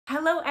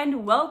Hello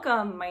and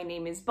welcome. My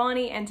name is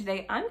Bonnie and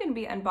today I'm going to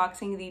be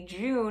unboxing the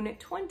June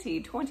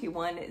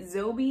 2021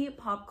 Zobie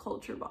Pop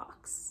Culture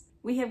Box.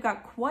 We have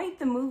got quite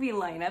the movie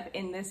lineup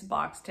in this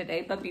box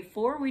today, but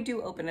before we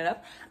do open it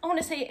up, I want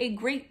to say a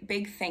great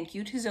big thank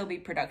you to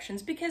Zobie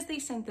Productions because they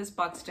sent this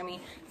box to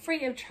me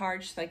free of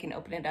charge so I can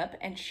open it up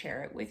and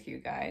share it with you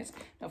guys.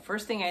 Now,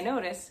 first thing I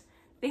notice,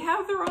 they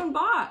have their own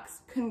box.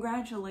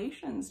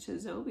 Congratulations to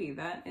Zobie.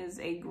 That is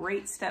a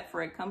great step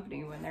for a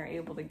company when they're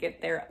able to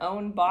get their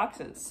own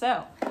boxes.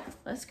 So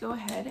let's go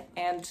ahead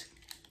and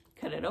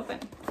cut it open.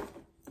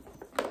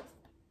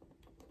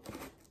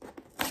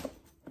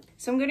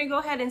 So I'm gonna go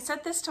ahead and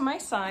set this to my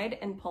side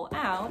and pull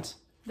out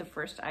the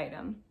first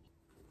item.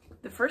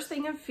 The first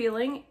thing I'm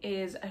feeling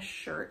is a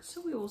shirt.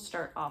 So we will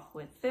start off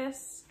with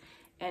this.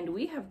 And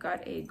we have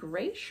got a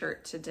gray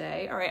shirt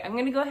today. All right, I'm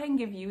gonna go ahead and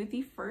give you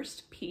the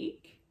first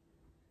peek.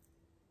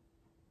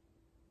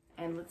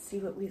 And let's see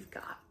what we've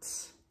got.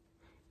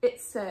 It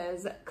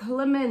says,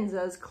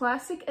 Clemenza's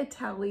Classic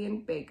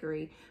Italian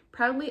Bakery,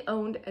 proudly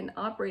owned and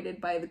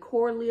operated by the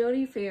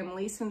Corleone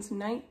family since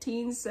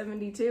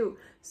 1972.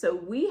 So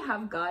we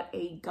have got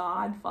a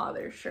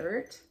Godfather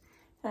shirt.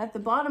 And at the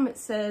bottom it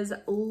says,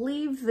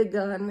 leave the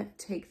gun,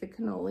 take the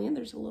cannoli. And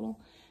there's a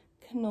little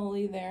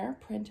cannoli there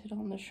printed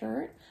on the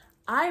shirt.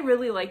 I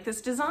really like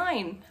this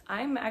design.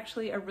 I'm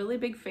actually a really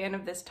big fan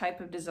of this type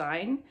of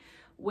design,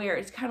 where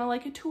it's kind of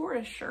like a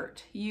tourist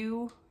shirt.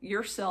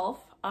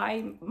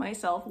 I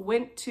myself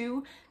went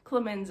to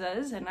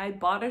Clemenza's and I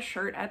bought a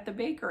shirt at the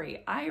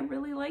bakery. I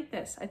really like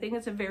this. I think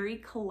it's a very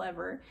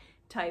clever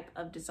type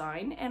of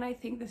design, and I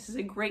think this is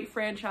a great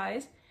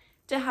franchise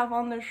to have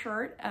on the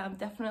shirt.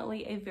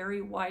 Definitely a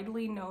very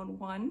widely known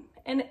one,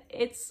 and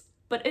it's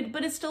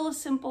still a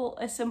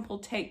simple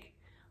take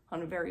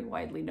on a very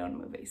widely known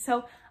movie.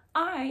 So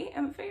I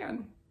am a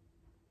fan.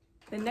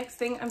 The next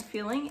thing I'm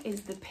feeling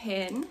is the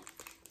pin.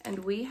 And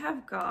we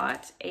have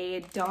got a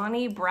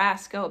Donnie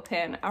Brasco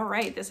pin. All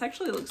right, this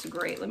actually looks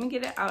great. Let me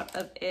get it out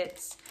of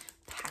its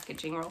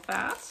packaging real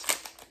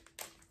fast.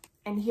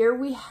 And here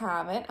we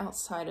have it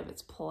outside of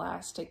its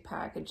plastic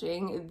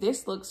packaging.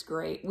 This looks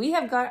great. We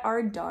have got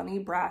our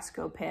Donnie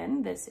Brasco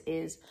pin. This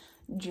is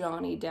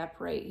Johnny Depp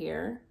right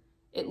here.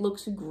 It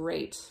looks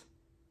great.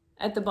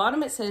 At the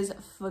bottom it says,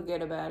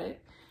 forget about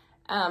it.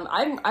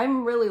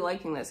 I'm really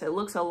liking this. It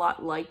looks a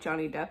lot like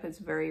Johnny Depp. It's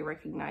very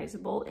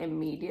recognizable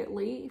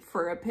immediately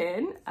for a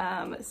pin.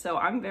 So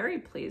I'm very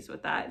pleased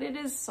with that. It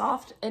is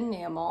soft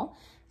enamel.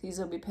 These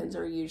Zobie pins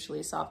are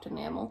usually soft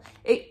enamel.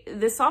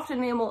 The soft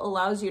enamel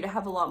allows you to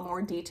have a lot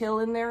more detail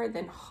in there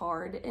than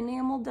hard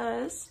enamel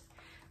does.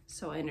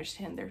 So I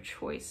understand their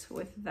choice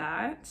with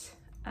that.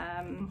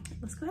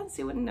 Let's go ahead and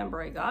see what number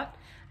I got.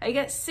 I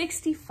got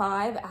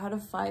 65 out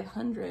of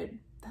 500.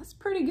 That's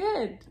pretty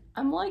good.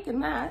 I'm liking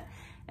that.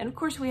 And of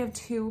course we have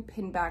two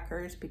pin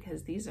backers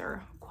because these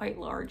are quite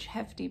large,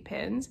 hefty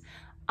pins.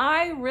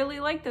 I really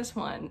like this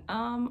one.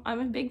 I'm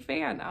a big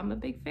fan. I'm a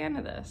big fan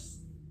of this.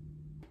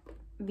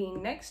 The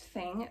next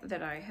thing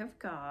that I have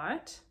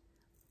got,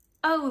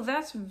 oh,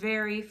 that's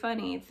very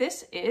funny.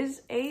 This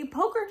is a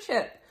poker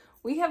chip.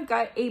 We have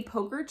got a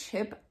poker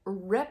chip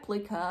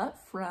replica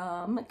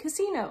from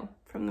Casino,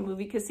 from the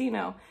movie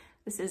Casino.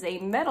 This is a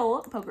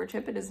metal poker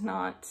chip. It is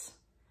not,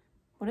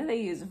 what do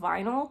they use,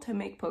 vinyl to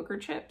make poker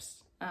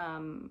chips?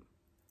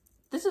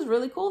 This is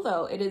really cool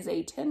though. It is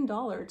a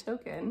 $10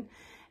 token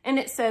and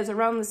it says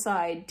around the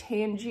side,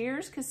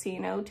 Tangiers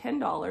Casino,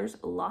 $10,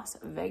 Las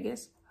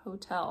Vegas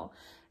Hotel.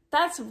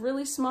 That's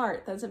really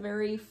smart. That's a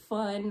very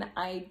fun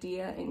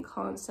idea and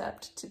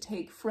concept to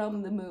take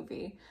from the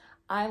movie.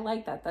 I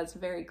like that. That's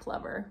very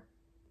clever.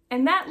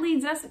 And that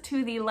leads us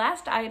to the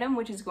last item,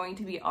 which is going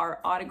to be our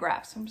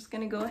autograph. So I'm just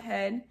gonna go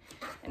ahead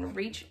and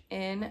reach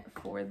in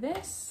for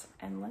this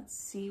and let's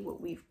see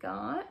what we've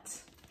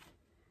got.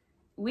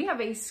 We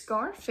have a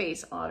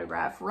Scarface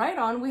autograph. Right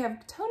on, we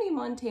have Tony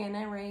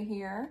Montana right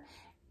here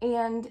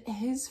and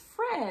his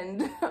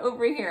friend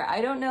over here.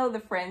 I don't know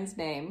the friend's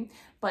name,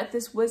 but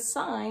this was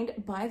signed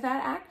by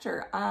that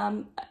actor.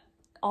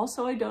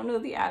 Also, I don't know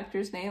the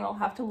actor's name. I'll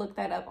have to look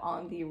that up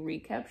on the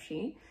recap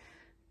sheet.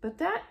 But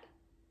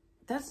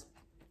that's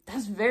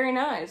very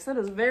nice. That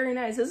is very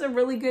nice. This is a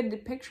really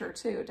good picture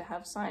too to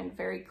have signed,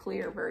 very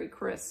clear, very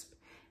crisp.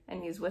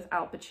 And he's with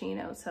Al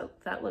Pacino, so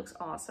that looks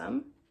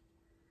awesome.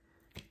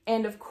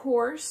 And of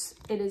course,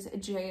 it is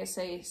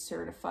JSA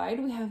certified.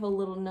 We have a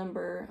little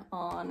number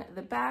on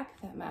the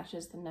back that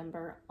matches the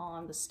number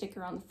on the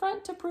sticker on the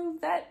front to prove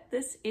that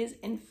this is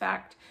in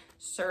fact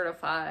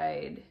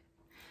certified.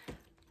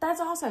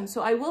 That's awesome.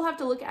 So I will have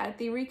to look at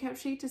the recap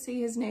sheet to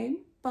see his name,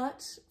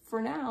 but for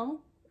now,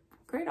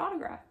 great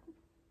autograph.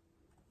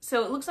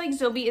 So it looks like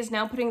Zobie is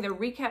now putting their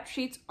recap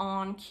sheets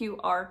on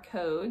QR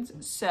codes.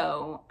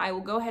 So I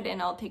will go ahead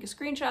and I'll take a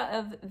screenshot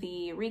of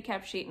the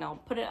recap sheet and I'll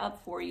put it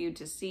up for you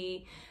to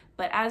see.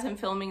 But as I'm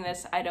filming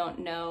this, I don't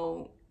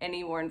know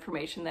any more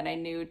information than I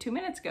knew 2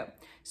 minutes ago.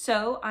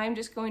 So I'm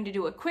just going to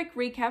do a quick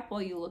recap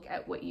while you look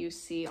at what you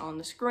see on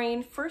the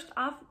screen. First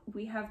off,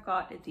 we have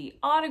got the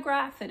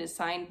autograph that is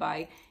signed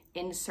by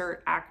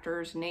insert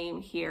actor's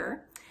name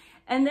here.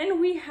 And then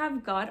we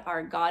have got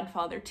our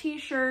Godfather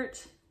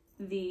t-shirt,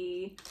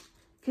 the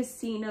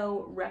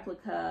casino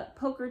replica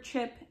poker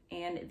chip,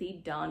 and the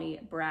Donnie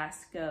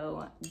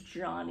Brasco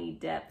Johnny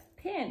Depp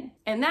pin.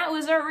 And that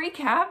was our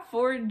recap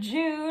for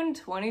June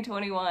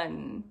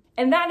 2021.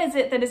 And that is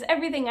it. That is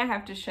everything I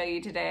have to show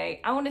you today.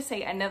 I want to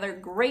say another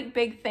great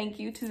big thank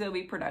you to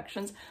Zobie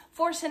Productions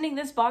for sending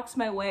this box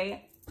my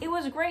way. It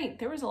was great.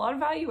 There was a lot of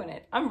value in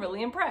it. I'm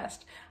really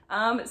impressed.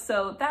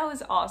 So that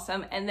was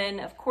awesome. And then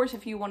of course,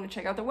 if you want to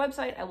check out their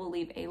website, I will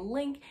leave a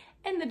link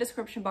in the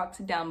description box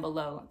down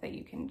below that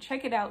you can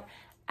check it out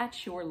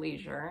at your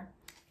leisure.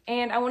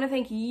 And I want to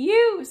thank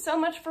you so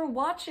much for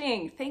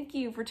watching. Thank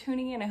you for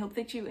tuning in. I hope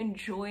that you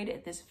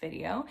enjoyed this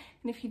video.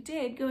 And if you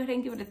did, go ahead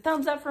and give it a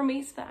thumbs up for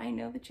me so that I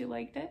know that you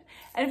liked it.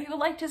 And if you would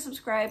like to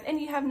subscribe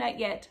and you have not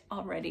yet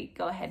already,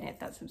 go ahead and hit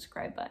that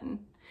subscribe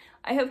button.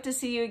 I hope to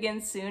see you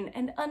again soon.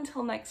 And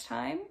until next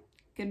time,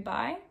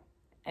 goodbye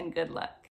and good luck.